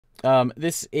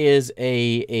This is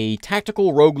a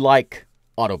tactical roguelike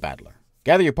auto battler.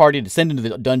 Gather your party, descend into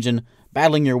the dungeon,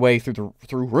 battling your way through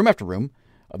room after room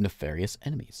of nefarious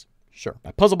enemies. Sure.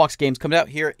 My puzzle box game's coming out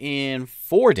here in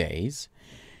 4 days.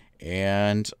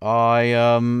 And I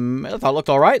thought it looked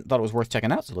all right. Thought it was worth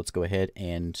checking out. So let's go ahead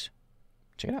and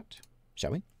check it out,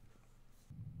 shall we?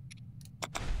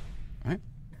 All right.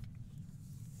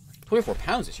 24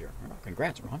 pounds this year. Oh,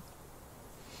 congrats, Ron.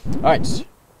 All right.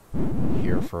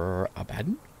 Here for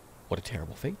Abaddon. What a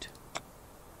terrible fate.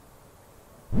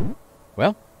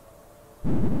 Well,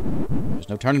 there's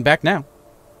no turning back now.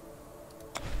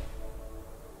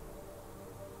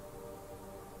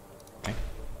 Okay.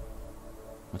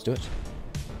 Let's do it.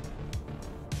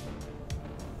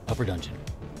 Upper dungeon.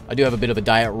 I do have a bit of a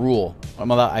diet rule.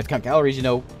 I count calories, you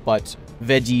know, but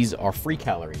veggies are free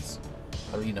calories.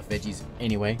 I don't eat enough veggies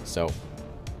anyway, so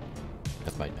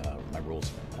that's my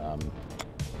rules.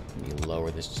 Let me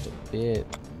lower this just a bit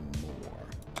more.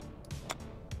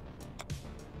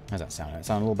 How's that sound? Does that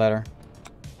sound a little better?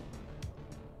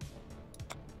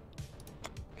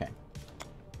 Okay.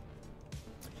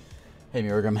 Hey,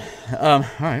 Miriam. All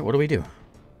right, what do we do?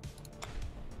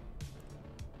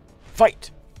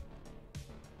 Fight!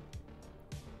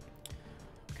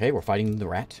 Okay, we're fighting the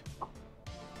rat.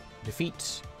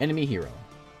 Defeat enemy hero.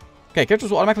 Okay,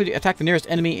 characters will automatically attack the nearest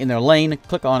enemy in their lane.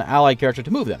 Click on allied character to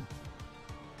move them.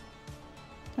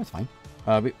 That's fine.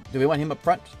 Do we want him up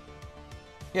front?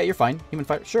 Yeah, you're fine. Human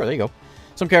fighter. Sure, there you go.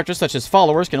 Some characters, such as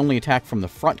followers, can only attack from the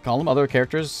front column. Other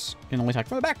characters can only attack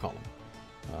from the back column.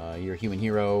 Your human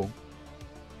hero.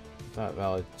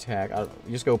 Valid attack.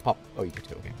 You just go pop. Oh, you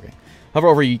picked it. Okay, okay. Hover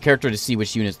over your character to see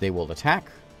which units they will attack.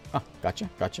 Ah, gotcha,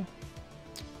 gotcha.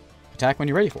 Attack when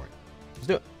you're ready for it. Let's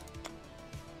do it.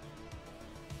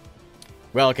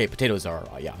 Well, okay, potatoes are,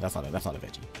 yeah, that's not a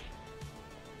veggie.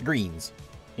 Greens,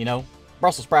 you know,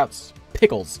 Brussels sprouts,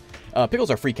 pickles. Pickles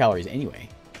are free calories anyway,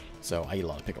 so I eat a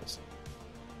lot of pickles.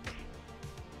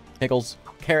 Pickles,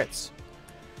 carrots.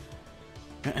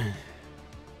 Can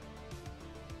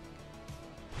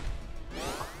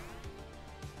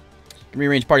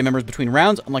rearrange party members between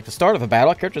rounds. Unlike the start of a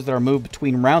battle, characters that are moved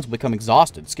between rounds will become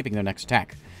exhausted, skipping their next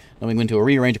attack. Knowing when to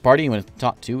rearrange a party when it's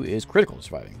taught to is critical to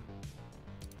surviving.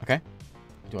 Okay.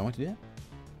 Do I want to do that?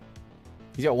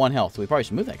 He's got 1 health, so we probably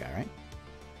should move that guy, right?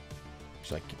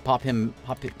 Should I pop him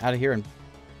out of here and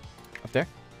up there?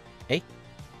 Hey?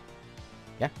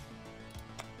 Yeah?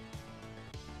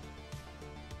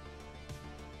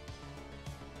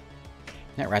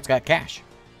 That rat's got cash.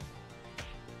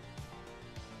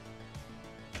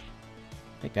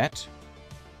 Take that.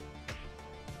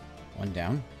 1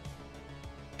 down.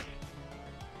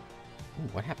 Ooh,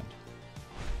 what happened?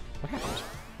 What happened?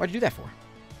 Why'd you do that for?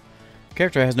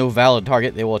 Character has no valid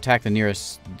target. They will attack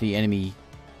the enemy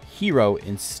hero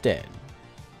instead.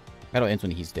 Battle ends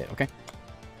when he's dead. Okay.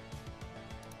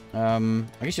 I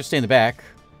guess you'll stay in the back.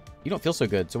 You don't feel so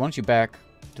good, so why don't you back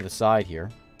to the side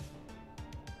here?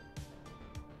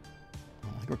 I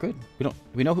think we're good. Do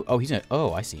we know who? Oh, he's in it.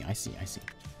 Oh, I see. I see. I see.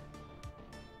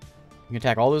 You can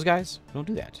attack all those guys? Don't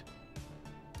do that.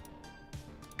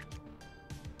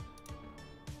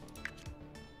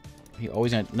 You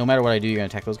always gonna, no matter what I do, you're gonna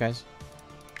attack those guys.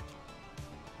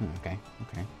 Okay,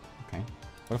 okay, okay.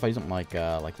 What if I do something like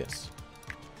this?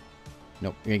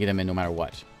 Nope, you're gonna get them in no matter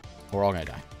what. We're all gonna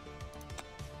die.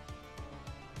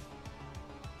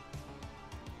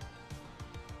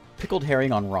 Pickled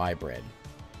herring on rye bread.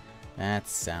 That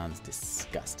sounds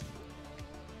disgusting.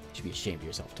 You should be ashamed of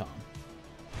yourself, Tom.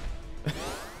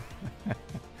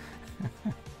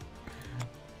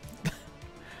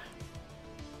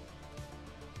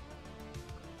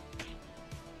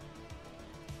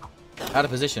 Out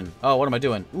of position. Oh, what am I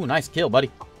doing? Ooh, nice kill, buddy.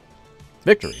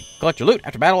 Victory. Collect your loot.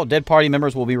 After battle, dead party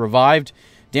members will be revived.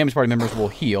 Damaged party members will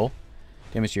heal.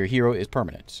 Damage to your hero is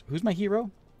permanent. Who's my hero?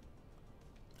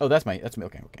 Oh, that's me. Okay,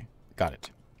 okay. Got it.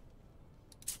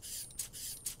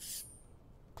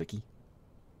 Clicky.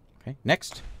 Okay,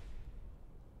 next.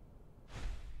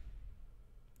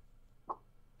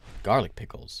 Garlic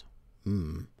pickles.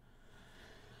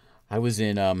 I was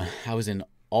in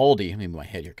Aldi. Let me move my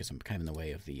head here because I'm kind of in the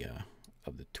way of the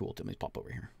tool. Let me pop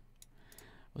over here.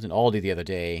 I was in Aldi the other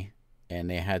day, and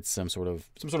they had some sort of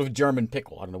German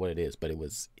pickle. I don't know what it is, but it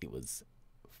was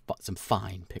some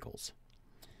fine pickles.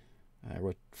 I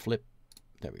wrote flip.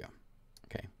 There we go.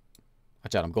 Okay.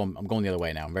 Watch out! I'm going the other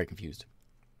way now. I'm very confused.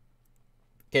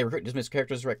 Okay, recruit, dismiss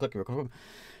characters. Right click.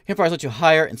 Campfires let you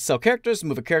hire and sell characters.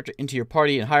 Move a character into your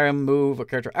party and hire him. Move a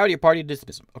character out of your party to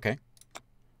dismiss him. Okay.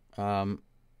 I'll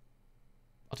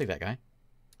take that guy.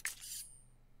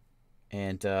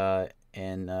 And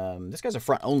And this guy's a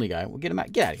front-only guy. We'll get him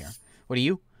out. Get out of here. What are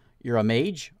you? You're a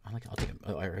mage? I'll take him.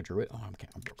 Oh, I heard druid. Oh, I'm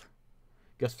broke.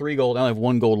 Got 3 gold. I only have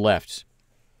 1 gold left.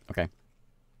 Okay.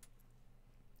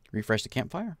 Refresh the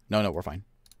campfire? No, we're fine.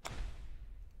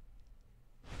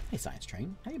 Hey, science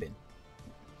train. How you been?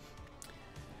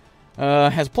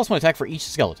 Has +1 attack for each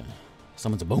skeleton.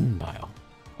 Summons a bone pile.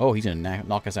 Oh, he's going to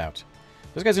knock us out.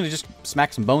 This guy's going to just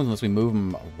smack some bones unless we move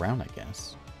him around, I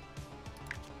guess.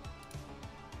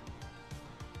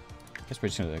 I guess we're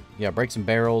just going to, yeah, break some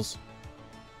barrels.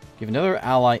 Give another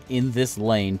ally in this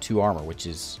lane 2 armor, which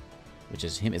is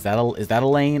him. Is that a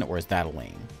lane or is that a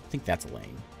lane? I think that's a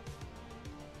lane.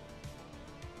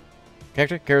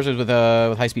 Characters with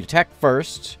high-speed attack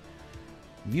first.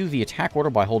 View the attack order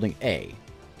by holding A.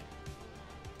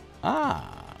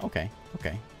 Ah, okay.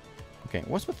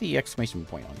 What's with the exclamation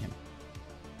point on him?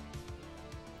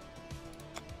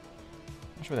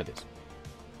 Not sure what that is.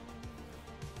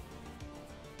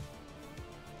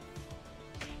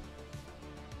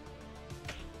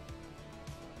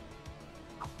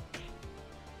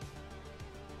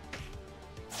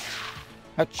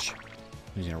 Ouch.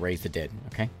 He's going to raise the dead.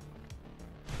 Okay.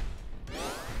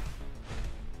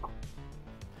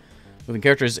 Moving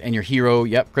characters and your hero.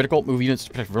 Yep. Critical. Move units to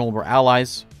protect vulnerable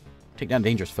allies. Take down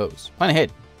dangerous foes. Plan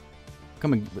ahead.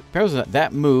 Players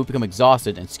that move become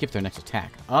exhausted and skip their next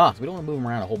attack. Ah, so we don't want to move them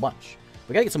around a whole bunch.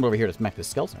 We gotta get someone over here to smack this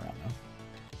skeleton around, though.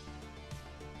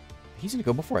 He's gonna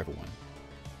go before everyone.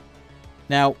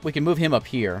 Now, we can move him up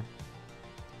here.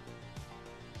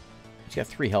 He's got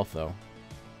 3 health, though.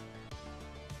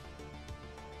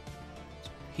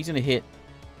 He's gonna hit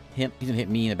him. He's gonna hit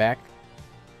me in the back.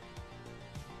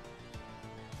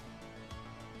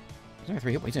 He's only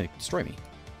 3 hit. He's gonna destroy me.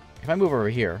 If I move over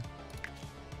here,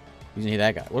 he's gonna hit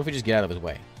that guy. What if we just get out of his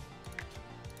way?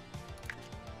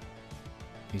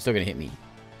 He's still gonna hit me.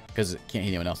 Because it can't hit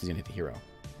anyone else, he's gonna hit the hero.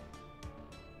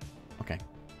 Okay.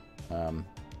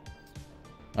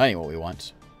 I ain't what we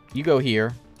want. You go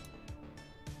here.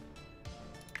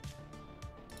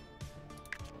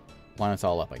 Line us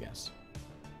all up, I guess.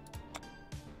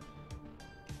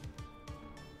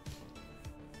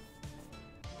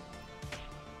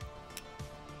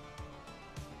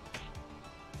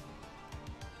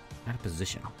 Out of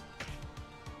position.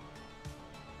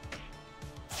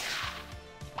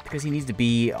 Because he needs to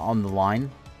be on the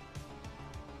line.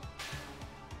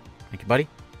 Thank you, buddy.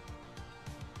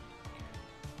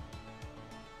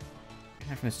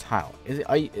 From this tile.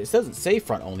 It doesn't say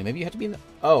front only. Maybe you have to be in the...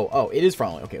 Oh, it is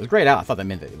front only. Okay, it was grayed out. I thought that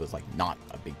meant that it was, like, not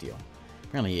a big deal.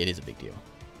 Apparently, it is a big deal.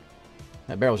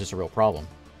 That barrel is just a real problem.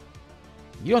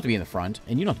 You don't have to be in the front,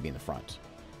 and you don't have to be in the front.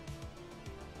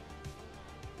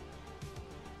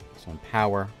 So on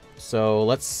power. So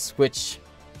let's switch.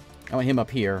 I want him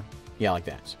up here. Yeah, like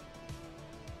that.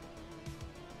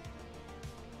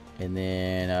 And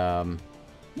then,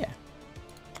 yeah.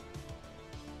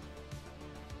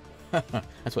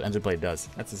 That's what Ender Blade does.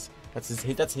 That's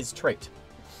his trait.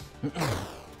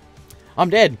 I'm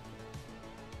dead.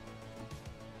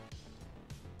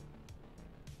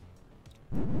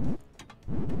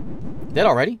 Dead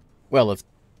already? Well, let's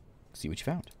see what you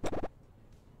found.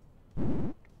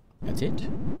 That's it?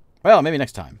 Well, maybe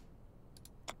next time.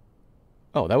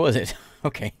 Oh, that was it.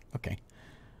 Okay.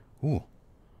 Ooh.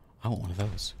 I want one of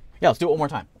those. Yeah, let's do it one more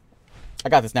time. I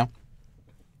got this now.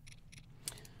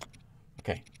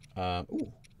 Okay.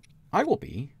 Ooh. I will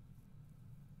be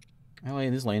ally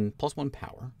in this lane, +1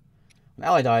 power. When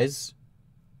ally dies,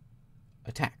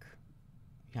 attack.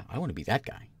 Yeah, I want to be that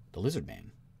guy. The lizard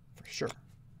man. For sure.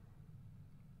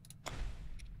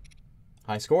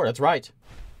 High score, that's right.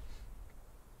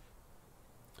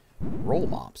 Roll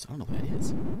mops. I don't know what that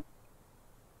is.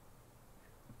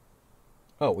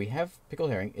 Oh, we have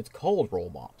pickled herring. It's called roll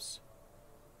mops.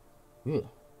 Ugh.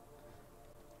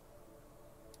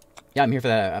 Yeah, I'm here for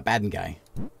that Abaddon guy.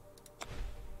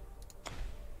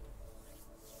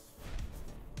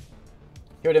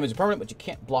 Hero damage is permanent, but you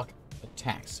can't block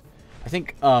attacks. I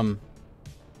think I don't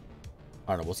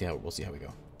know. We'll see how we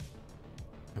go.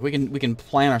 We can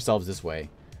plan ourselves this way.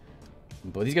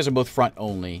 But these guys are both front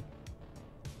only.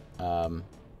 I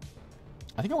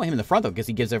think I want him in the front though, because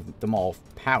he gives them all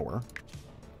power.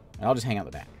 And I'll just hang out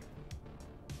in the back.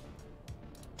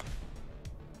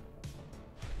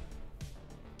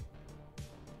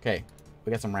 Okay,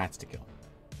 we got some rats to kill.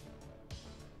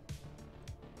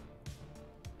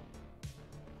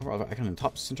 I can on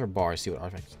top center bar see what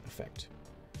artifacts affect.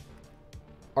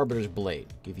 Arbiter's Blade.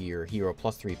 Give your hero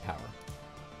 +3 power.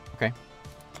 Okay.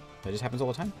 That just happens all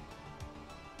the time?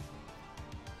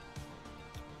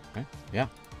 Okay, yeah.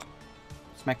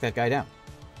 Smack that guy down.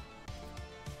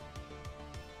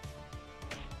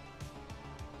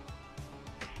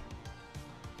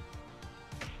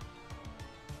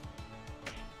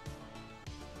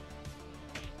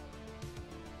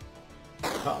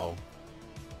 Uh-oh.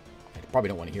 I probably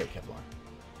don't want to hear it, Kevlar.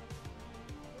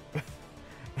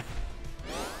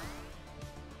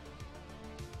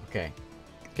 Okay.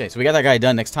 Okay, so we got that guy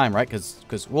done next time, right?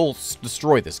 Because we'll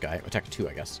destroy this guy. Attack 2,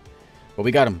 I guess. But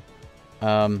we got him.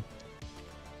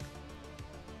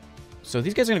 So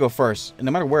these guys are going to go first. And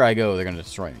no matter where I go, they're going to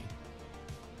destroy me.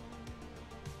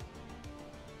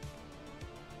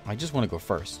 I just want to go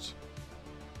first.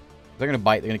 They're going to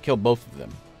bite. They're going to kill both of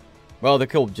them. Well, they'll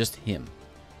kill just him.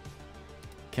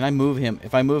 Can I move him?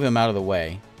 If I move him out of the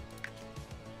way...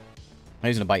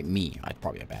 He's going to bite me. That's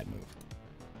probably a bad move.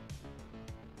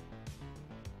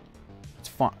 It's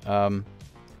fine.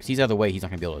 Because he's out of the way, he's not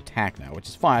going to be able to attack now, which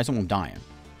is fine. I just don't want him dying.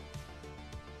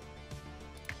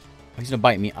 He's going to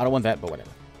bite me. I don't want that, but whatever.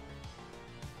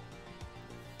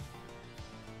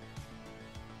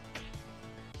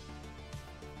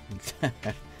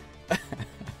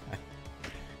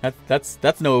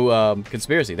 That's no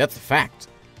conspiracy. That's a fact.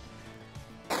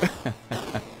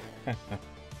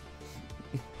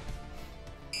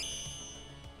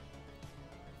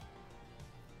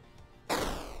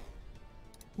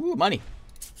 Ooh, money.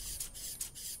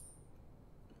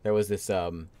 There was this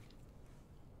I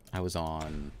was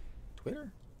on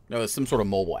Twitter? No, it was some sort of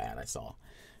mobile ad I saw.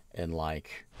 And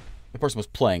like the person was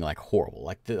playing like horrible,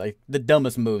 like the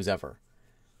dumbest moves ever.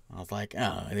 I was like,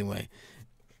 oh, anyway,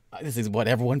 this is what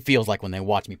everyone feels like when they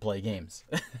watch me play games.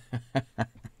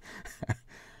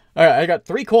 All right, I got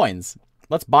 3 coins.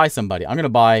 Let's buy somebody. I'm going to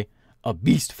buy a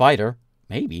beast fighter,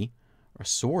 maybe, or a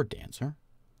sword dancer.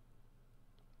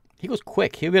 He goes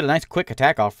quick. He'll get a nice quick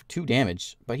attack off for 2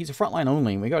 damage, but he's a frontline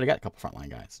only, and we already got a couple frontline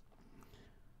guys.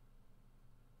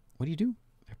 What do you do?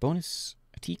 Their bonus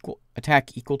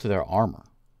attack equal to their armor.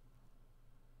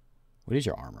 What is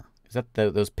your armor? Is that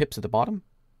those pips at the bottom?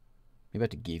 Maybe I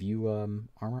have to give you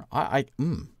armor.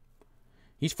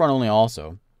 He's front only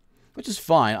also, which is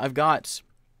fine. I've got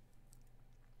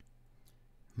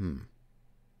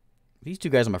these 2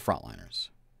 guys are my frontliners,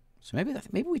 so maybe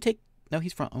we take. No,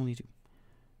 he's front only too.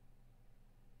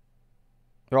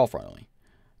 They're all front only.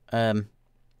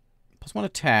 +1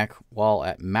 attack while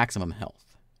at maximum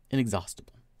health,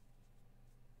 inexhaustible.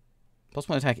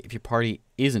 +1 attack if your party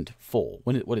isn't full.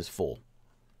 What is full?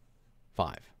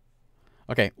 5.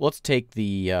 Okay, let's take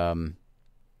the, what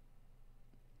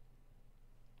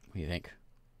do you think?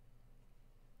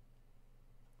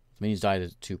 Minions die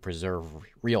to preserve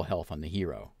real health on the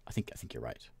hero. I think you're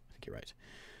right. I think you're right.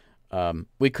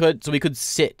 We could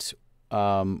sit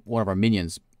one of our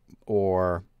minions,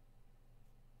 or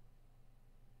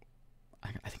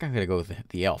I think I'm gonna go with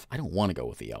the elf. I don't want to go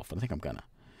with the elf, but I think I'm gonna.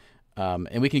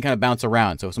 And we can kind of bounce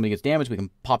around. So if somebody gets damaged, we can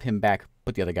pop him back,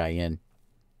 put the other guy in.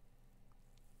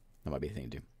 That might be the thing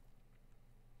to do.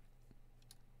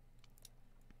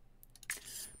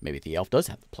 Maybe the elf does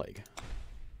have the plague.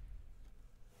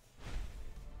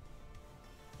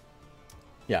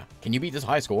 Yeah. Can you beat this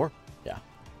high score? Yeah.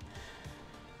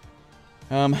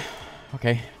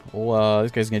 Okay. Well,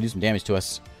 this guy's going to do some damage to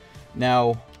us.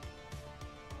 Now,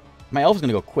 my elf is going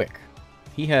to go quick.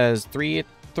 He has 3 at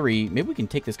 3. Maybe we can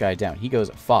take this guy down. He goes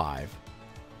at 5.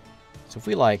 So if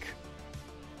we, like,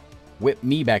 whip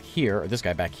me back here, or this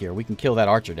guy back here, we can kill that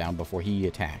archer down before he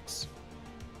attacks.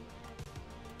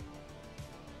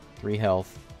 3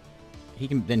 health. He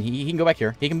can go back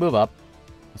here. He can move up.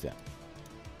 What's that?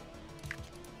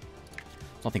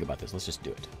 Let's not think about this. Let's just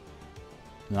do it.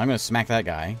 And I'm going to smack that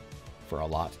guy for a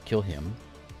lot. Kill him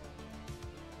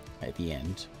at the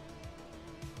end.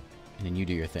 And then you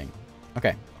do your thing.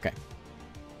 Okay, okay.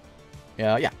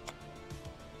 Yeah.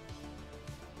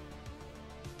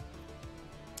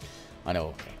 I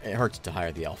know. It hurts to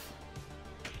hire the elf.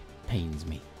 Pains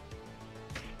me.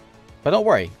 But don't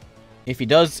worry. If he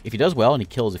does well and he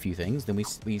kills a few things, then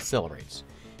we celebrate.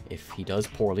 If he does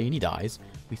poorly and he dies,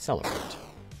 we celebrate.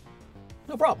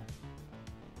 No problem.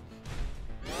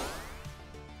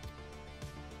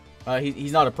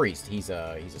 He's not a priest. He's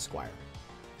a squire.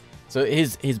 So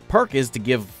his perk is to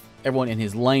give everyone in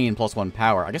his lane +1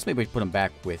 power. I guess maybe we put him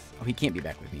back with... Oh, he can't be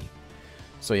back with me.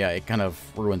 So yeah, it kind of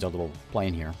ruins our little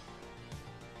plane here.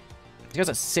 He has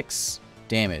a 6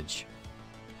 damage.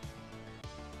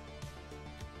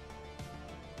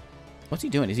 What's he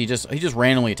doing? Is he just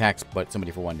randomly attacks but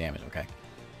somebody for 1 damage? Okay.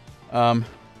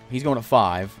 He's going at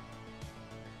 5.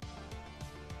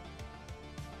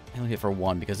 I only hit for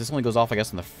 1 because this only goes off, I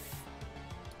guess, in the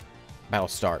battle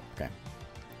start. Okay.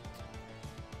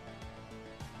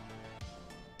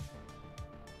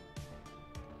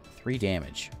 Three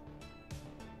damage.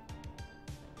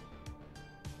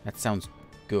 That sounds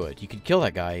good. You could kill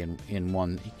that guy in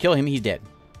one. You kill him, he's dead.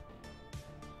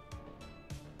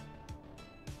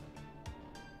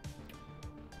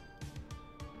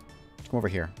 Come over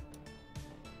here.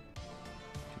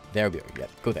 There we go. Yeah,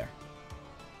 go there.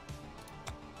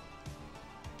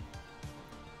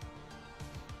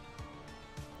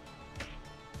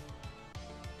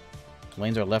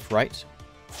 Lanes are left, right.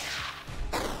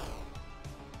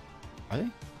 Are they?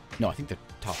 No, I think they're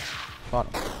top,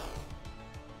 bottom.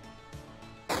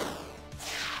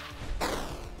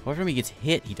 Every time he gets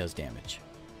hit, he does damage.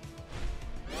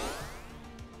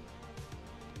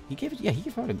 He gave it, yeah, he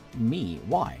gave power to me.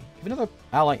 Why? Give another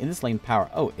ally in this lane power.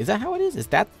 Oh, is that how it is? Is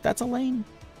that's a lane?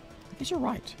 I guess you're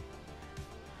right.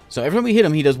 So every time we hit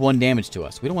him, he does 1 damage to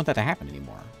us. We don't want that to happen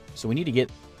anymore. So we need to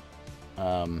get,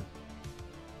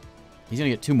 he's gonna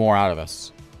get 2 more out of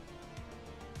us.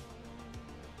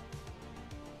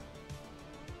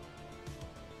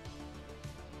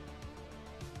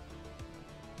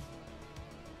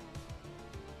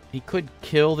 He could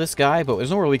kill this guy, but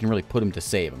there's nowhere we can really put him to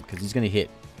save him, because he's going to hit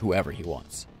whoever he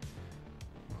wants.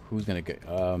 Who's going to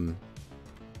go?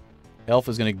 Elf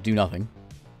is going to do nothing.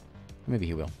 Maybe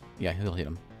he will. Yeah, he'll hit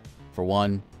him. For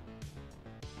 1.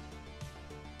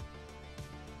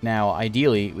 Now,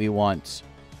 ideally, we want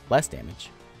less damage.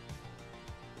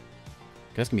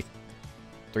 That's going to be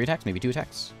 3 attacks, maybe 2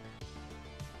 attacks.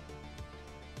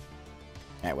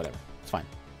 Alright, whatever. It's fine.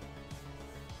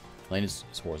 Lane is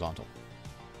horizontal.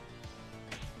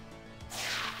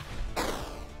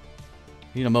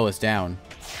 You need to mow us down.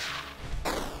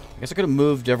 I guess I could have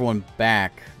moved everyone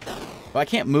back. But I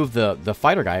can't move the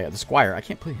fighter guy, the squire. I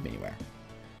can't put him anywhere.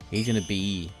 He's going to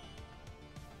be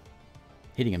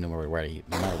hitting him no matter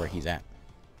where he's at.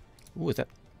 Ooh, is that?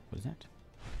 What is that?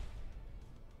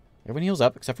 Everyone heals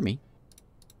up except for me.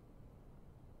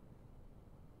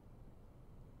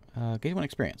 Get 1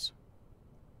 experience.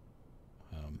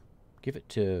 Give it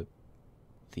to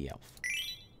the elf.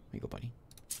 There you go, buddy.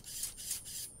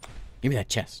 Give me that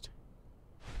chest.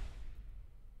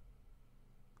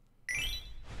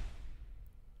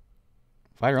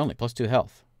 Fighter only, +2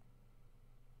 health.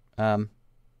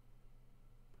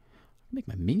 Make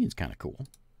my minions kind of cool.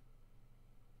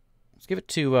 Let's give it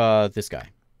to this guy.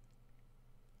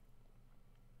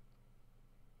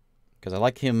 Because I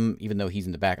like him even though he's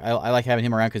in the back. I like having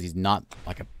him around because he's not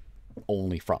like a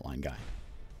only frontline guy.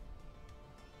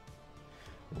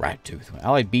 Rat tooth. When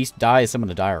allied beast dies,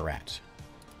 summon a dire rat.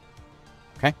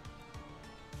 Okay.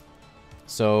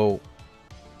 So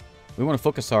we want to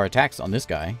focus our attacks on this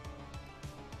guy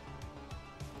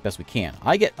best we can.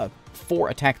 I get a 4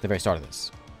 attack at the very start of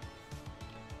this.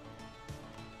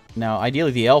 Now,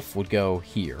 ideally, the elf would go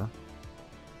here.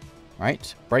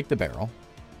 Right? Break the barrel.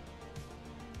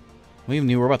 We even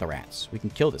knew about the rats. We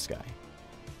can kill this guy.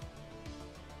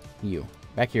 You.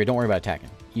 Back here. Don't worry about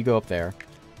attacking. You go up there.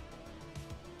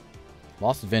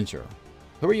 Lost Adventurer.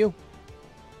 Who are you?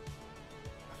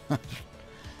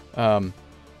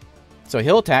 So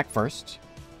he'll attack first.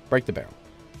 Break the barrel.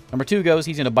 Number 2 goes,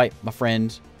 he's going to bite my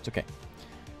friend. It's okay.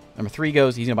 Number 3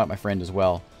 goes, he's going to bite my friend as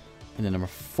well. And then number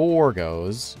 4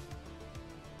 goes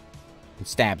and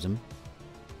stabs him.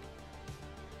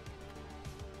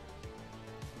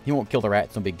 He won't kill the rat.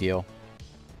 It's no big deal.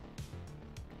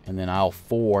 And then I'll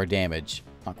 4 damage.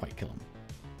 Not quite kill him.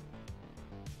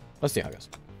 Let's see how it goes.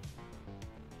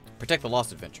 Protect the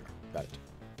Lost Adventurer. Got it.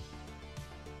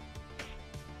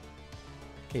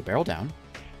 Okay, barrel down.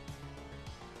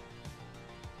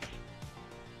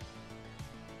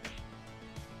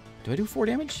 Do I do 4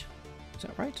 damage? Is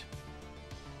that right?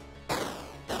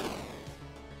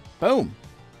 Boom!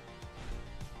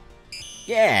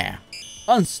 Yeah!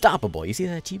 Unstoppable. You see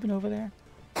that achievement over there?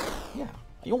 Yeah.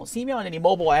 You won't see me on any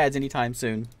mobile ads anytime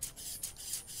soon.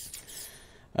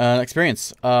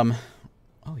 Experience. Oh,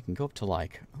 we can go up to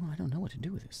like... Oh, I don't know what to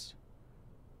do with this.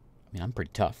 I mean, I'm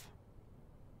pretty tough.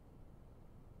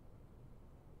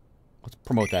 Let's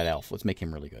promote that elf. Let's make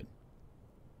him really good.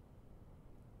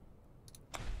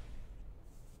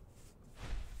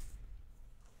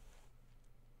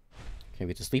 Okay, we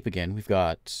get to sleep again. We've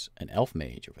got an elf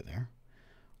mage over there.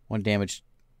 1 damage.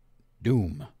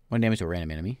 Doom. 1 damage to a random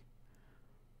enemy.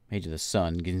 Mage of the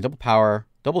Sun. Getting double power.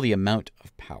 Double the amount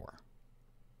of power.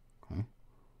 Okay.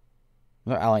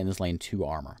 Another ally in this lane, 2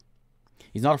 armor.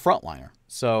 He's not a frontliner.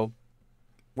 So,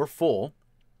 we're full.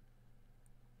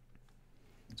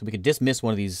 So we could dismiss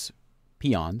one of these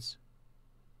peons.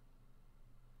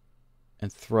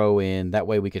 And throw in... That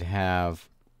way we could have...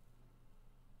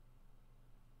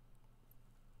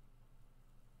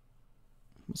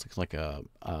 Almost looks like a...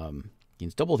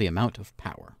 Gains double the amount of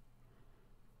power.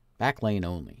 Back lane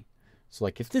only. So,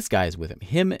 like, if this guy is with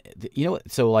him... You know what?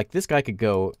 So, like, this guy could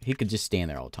go... He could just stand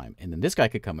there all the time. And then this guy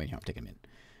could come in here. I'll take him in.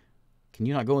 Can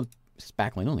you not go in... This is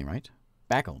back lane only, right?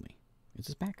 Back only. Is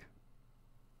this back?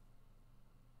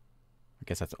 I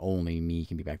guess that's only me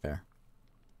can be back there.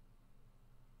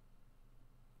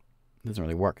 Doesn't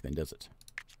really work then, does it?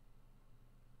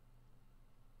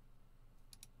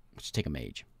 Let's take a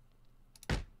mage.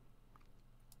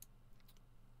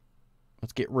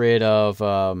 Let's get rid of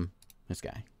this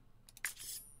guy.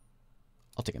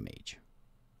 I'll take a mage.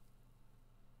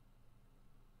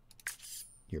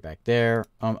 You're back there.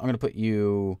 I'm going to put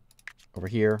you over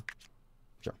here.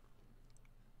 Sure.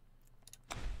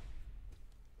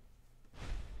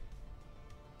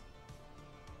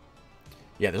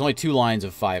 Yeah, there's only 2 lines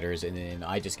of fighters, and then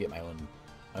I just get my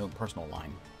own personal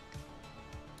line.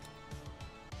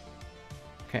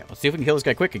 Okay, let's see if we can kill this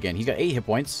guy quick again. He's got 8 hit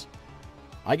points.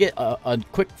 I get a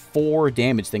quick 4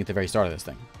 damage thing at the very start of this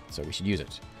thing, so we should use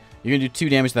it. You're going to do 2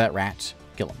 damage to that rat.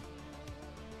 Kill him.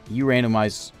 You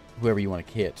randomize whoever you want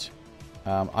to hit.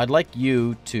 I'd like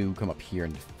you to come up here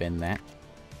and defend that.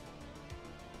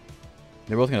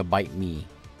 They're both going to bite me,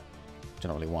 which I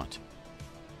don't really want.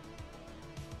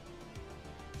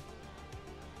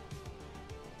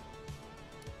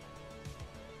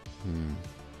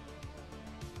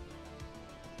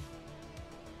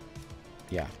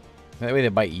 Yeah. That way they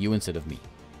bite you instead of me.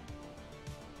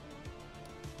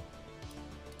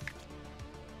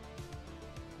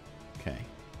 Okay.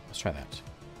 Let's try that.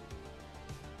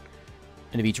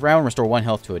 End of each round, restore 1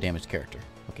 health to a damaged character.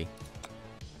 Okay.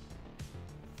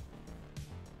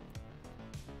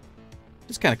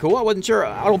 It's kind of cool. I wasn't sure.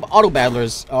 Auto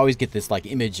battlers always get this like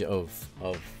image of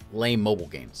lame mobile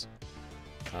games.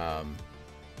 So I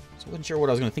wasn't sure what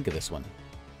I was going to think of this one.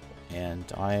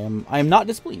 And I am not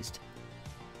displeased.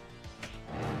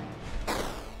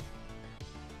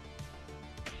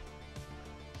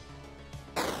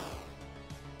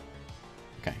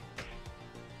 Okay.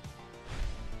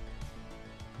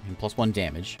 And +1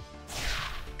 damage.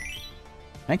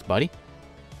 Thanks, buddy.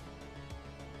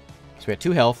 So we got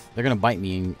 2 health. They're going to bite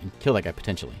me and kill that guy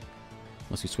potentially.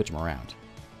 Unless we switch him around.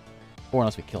 Or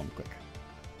unless we kill him quick.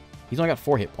 He's only got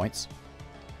 4 hit points.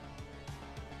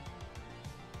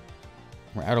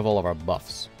 We're out of all of our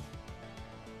buffs.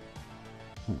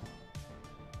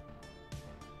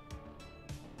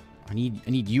 I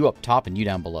need you up top and you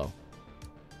down below.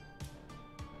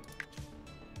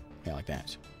 Yeah, like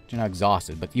that. You're not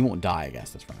exhausted, but you won't die, I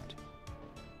guess, this round.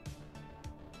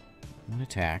 1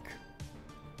 attack.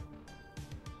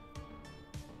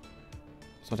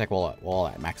 So attack while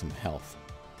at maximum health.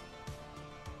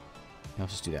 Yeah,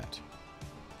 let's just do that.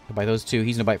 By those 2,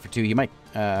 he's gonna bite for 2. He might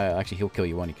actually he'll kill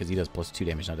you 1 because he does +2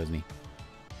 damage now, doesn't he?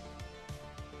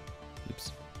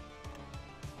 Oops.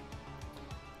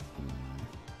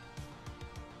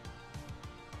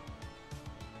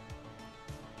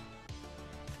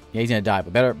 Yeah, he's gonna die,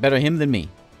 but better him than me.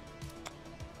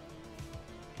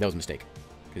 That was a mistake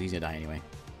because he's gonna die anyway.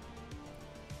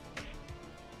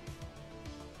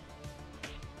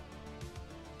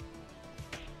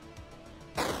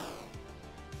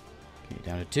 Okay,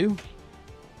 down to 2.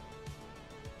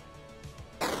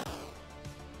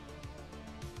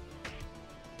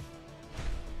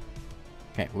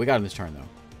 Okay, well, we got him this turn, though.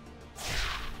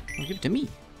 I'll give it to me.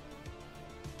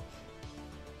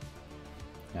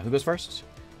 Now, who goes first?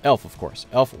 Elf, of course.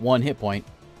 Elf, 1 hit point.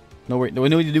 No need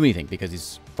to do anything, because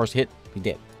his first hit, he's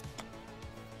dead.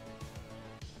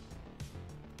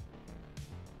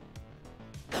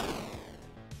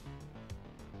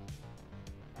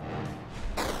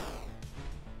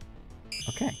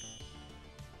 Okay.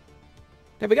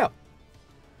 There we go.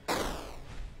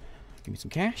 Give me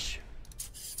some cash.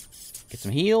 Get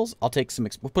some heals. I'll take some...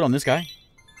 We'll put on this guy.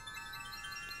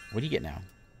 What do you get now?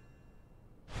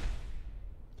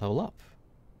 Level up.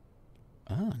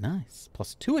 Oh, nice.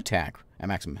 +2 attack at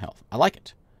maximum health. I like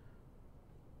it.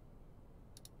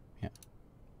 Yeah.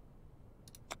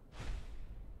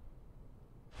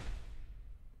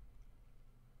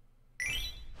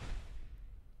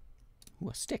 Ooh,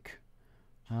 a stick.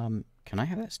 Can I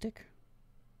have that stick?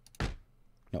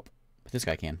 Nope. But this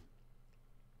guy can.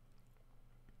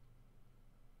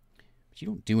 But you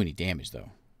don't do any damage, though.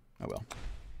 Oh, well.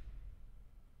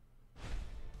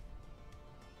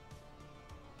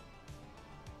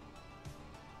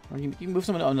 Or you can move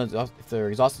someone if they're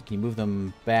exhausted. Can you move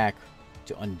them back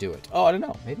to undo it? Oh, I don't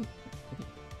know. Maybe.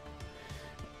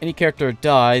 Any character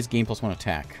dies, gain +1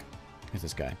 attack. Here's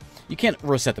this guy. You can't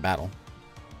reset the battle.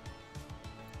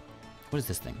 What is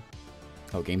this thing?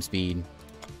 Oh, game speed.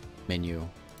 Menu.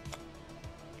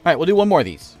 Alright, we'll do one more of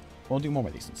these. We'll do more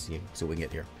of these and see what we can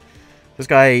get here. This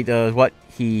guy does what?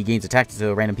 He gains attack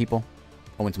to random people.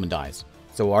 Or when someone dies.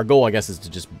 So our goal, I guess, is to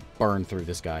just burn through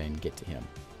this guy and get to him.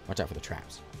 Watch out for the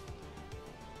traps.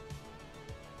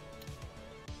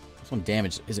 This one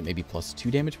damage isn't maybe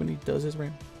 +2 damage when he does his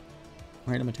ram?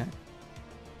 Random attack.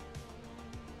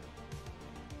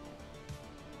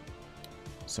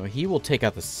 So he will take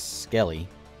out the Skelly.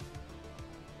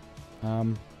 Yeah,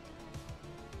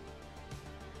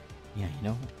 you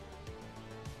know.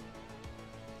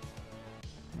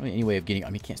 Not really any way of getting... I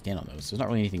mean, I can't stand on those. There's not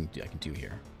really anything I can do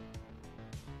here.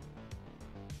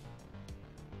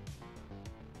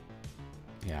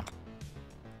 Yeah.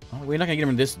 Well, we're not going to get him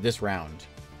in this round.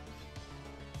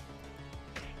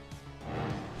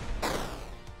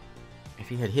 If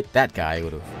he had hit that guy, it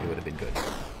would have been good.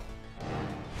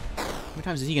 How many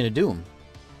times is he going to do him?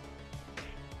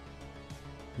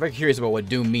 I'm very curious about what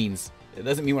doom means. It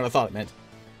doesn't mean what I thought it meant.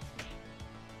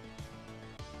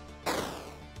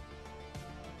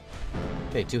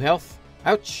 Okay, 2 health.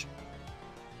 Ouch.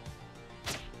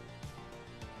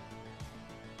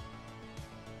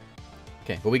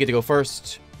 Okay, but we get to go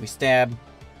first. We stab,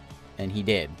 and he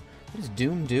dead. What does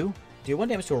Doom do? Do 1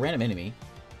 damage to a random enemy.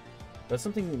 But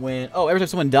something when... Oh, every time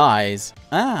someone dies.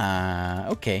 Ah,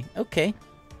 okay, okay.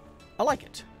 I like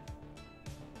it.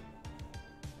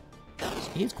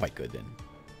 He is quite good, then.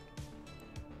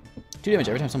 2 damage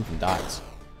every time someone dies.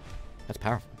 That's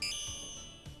powerful.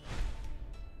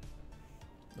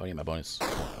 Oh, yeah, my bonus.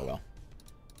 Oh, well.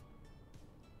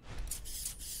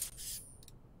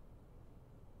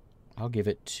 I'll give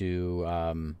it to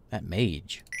that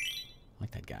mage. I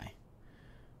like that guy.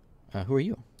 Who are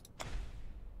you?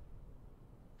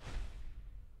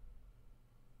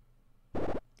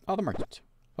 Oh, the merchant.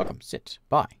 Welcome. Sit.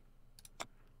 Bye.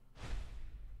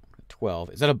 12.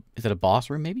 Is that a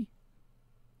boss room, maybe?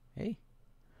 Hey.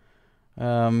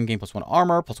 Gain +1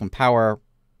 armor, +1 power,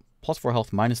 +4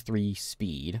 health, -3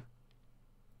 speed.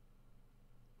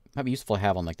 Might be useful to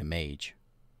have on, like, the mage.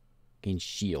 Gain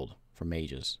shield for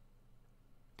mages.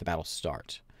 The battle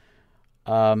start.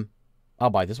 I'll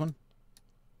buy this one.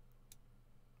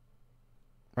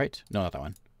 Right? No, not that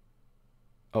one.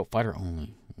 Oh, fighter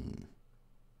only.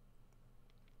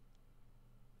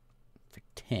 For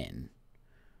 10.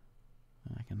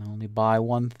 I can only buy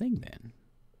one thing then.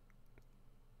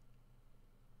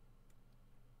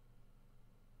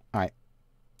 Alright.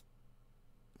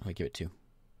 What do I give it to?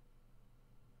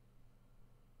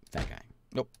 That guy.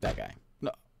 Nope, that guy.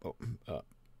 No. Oh,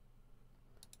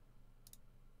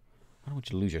 I don't want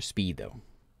you to lose your speed, though.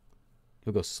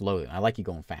 You'll go slowly. I like you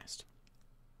going fast.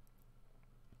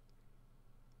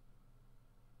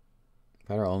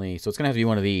 Fighter only. So it's going to have to be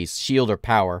one of these. Shield or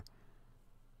power.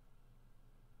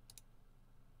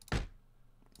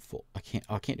 Full.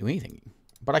 I can't do anything.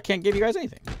 But I can't give you guys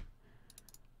anything. Well,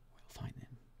 fine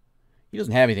then. He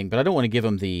doesn't have anything, but I don't want to give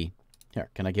him the... Here,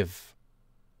 can I give...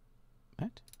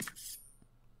 That?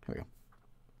 Here we go.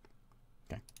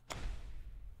 Okay.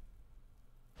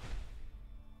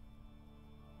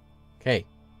 Okay.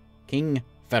 King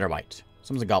Featherbite.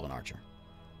 Someone's a goblin archer.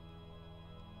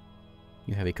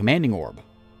 You have a commanding orb.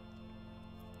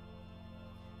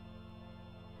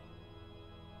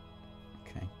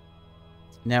 Okay.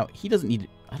 Now, he doesn't need...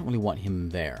 I don't really want him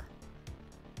there.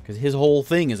 Because his whole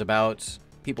thing is about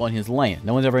people in his lane.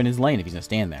 No one's ever in his lane if he's going to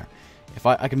stand there. If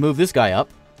I can move this guy up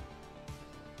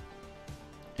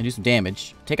and do some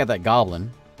damage, take out that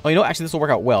goblin. Oh, you know, actually this will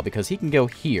work out well because he can go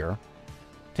here.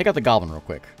 Take out the goblin real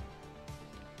quick.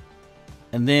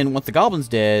 And then once the goblin's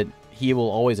dead, he will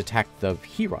always attack the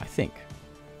hero, I think.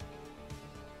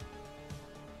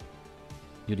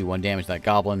 You'll do 1 damage to that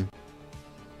goblin.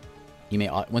 You may,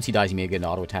 once he dies, you may get an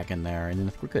auto attack in there, and then I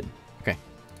think we're good. Okay.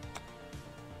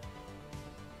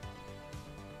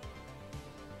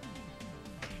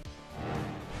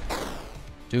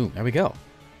 Doom. There we go.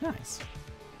 Nice.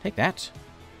 Take that.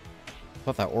 I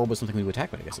thought that orb was something we would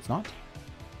attack, but I guess it's not.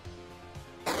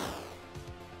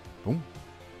 Boom.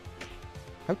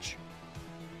 Ouch.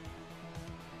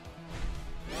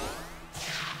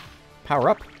 Power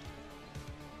up.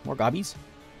 More gobbies.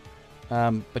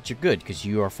 But you're good, because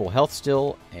you are full health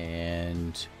still,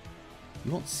 and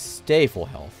you won't stay full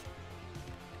health.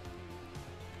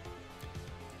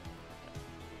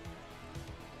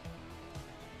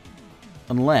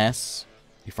 Unless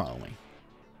you're front only.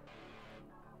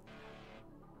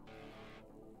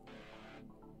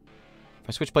 If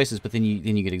I switch places, but then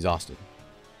you get exhausted.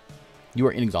 You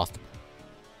are inexhaustible.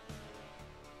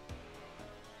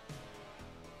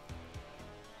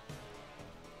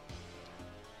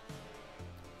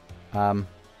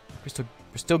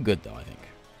 We're still good though. I think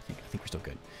we're still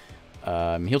good.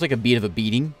 He'll take a beat of a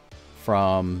beating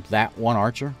from that one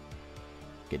archer.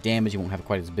 Get damage. He won't have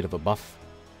quite as bit of a buff.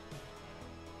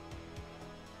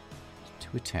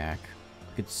 To attack,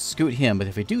 we could scoot him, but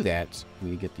if we do that,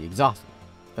 we get the exhaust.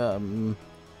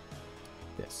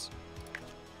 This,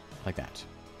 like that.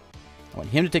 I want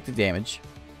him to take the damage.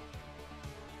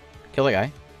 Kill the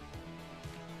guy.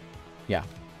 Yeah.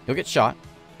 He'll get shot.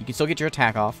 You can still get your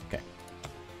attack off. Okay.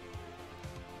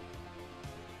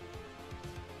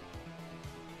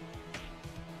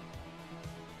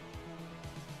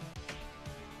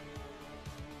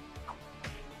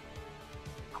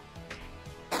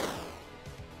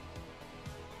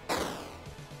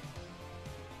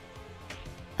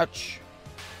 Ouch.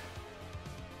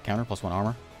 Counter, +1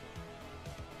 armor.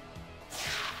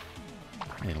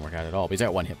 It didn't work out at all, but he's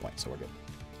at 1 hit point, so we're good.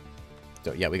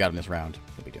 So, yeah, we got him this round.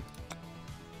 What we do?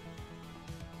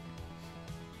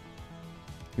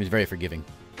 He was very forgiving.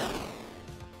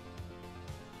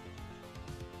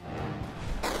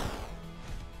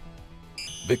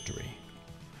 Victory.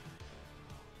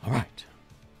 Alright.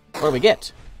 What do we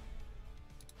get?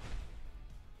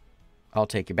 I'll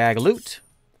take your bag of loot.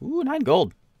 Ooh, 9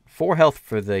 gold. 4 health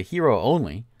for the hero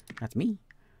only. That's me.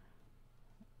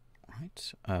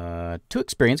 Alright. 2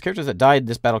 experience. Characters that died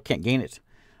this battle can't gain it.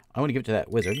 I want to give it to that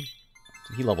wizard.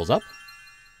 So he levels up.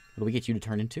 What do we get you to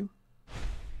turn into?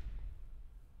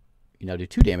 You now do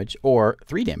 2 damage, or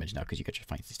 3 damage now, because you got your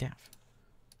fancy staff.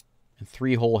 And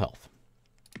 3 whole health.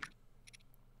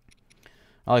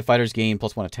 Ally fighters gain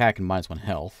 +1 attack and -1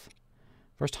 health.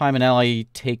 First time an ally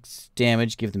takes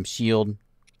damage, give them shield.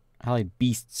 Allied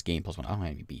beasts gain +1. I don't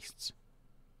have any beasts.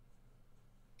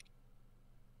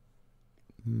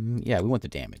 Yeah, we want the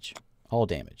damage. All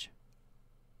damage.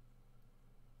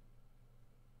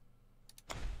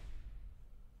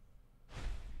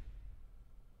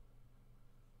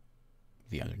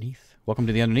 The underneath. Welcome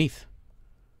to the underneath.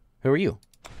 Who are you?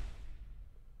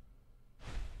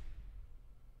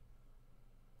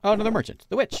 Oh, another merchant.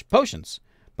 The witch. Potions.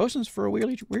 Potions for a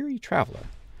weary traveler.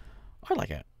 I like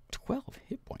it. 12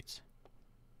 hit points.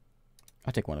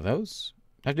 I'll take one of those.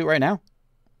 I have to do it right now?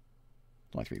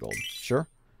 It's only 3 gold. Sure.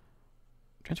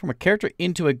 Transform a character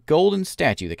into a golden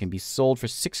statue that can be sold for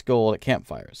 6 gold at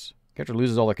campfires. Character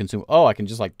loses all their consume. Oh, I can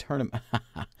just like turn them.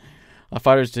 Allow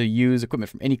fighters to use equipment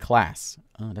from any class.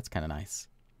 Oh, that's kind of nice.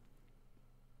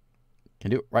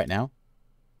 Can do it right now.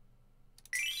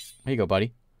 There you go,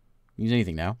 buddy. Use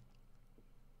anything now.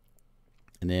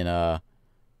 And then,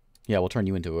 yeah, we'll turn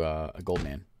you into a gold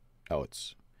man. Oh,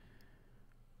 it's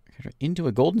into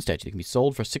a golden statue that can be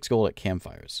sold for 6 gold at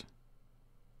campfires.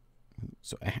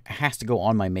 So it has to go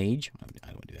on my mage. I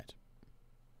don't want to do that.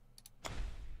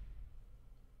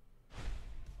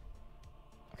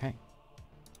 Okay.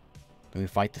 Then we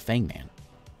fight the Fang Man.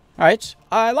 All right,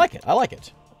 I like it. I like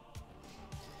it.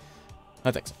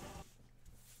 That's excellent.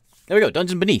 There we go.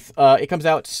 Dungeon Beneath. It comes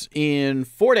out in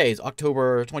 4 days.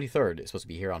 October 23rd. It's supposed to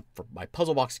be here on for my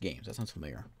Puzzle Box Games. That sounds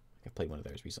familiar. I played one of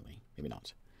theirs recently. Maybe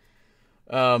not.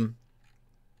 But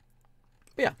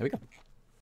yeah, there we go.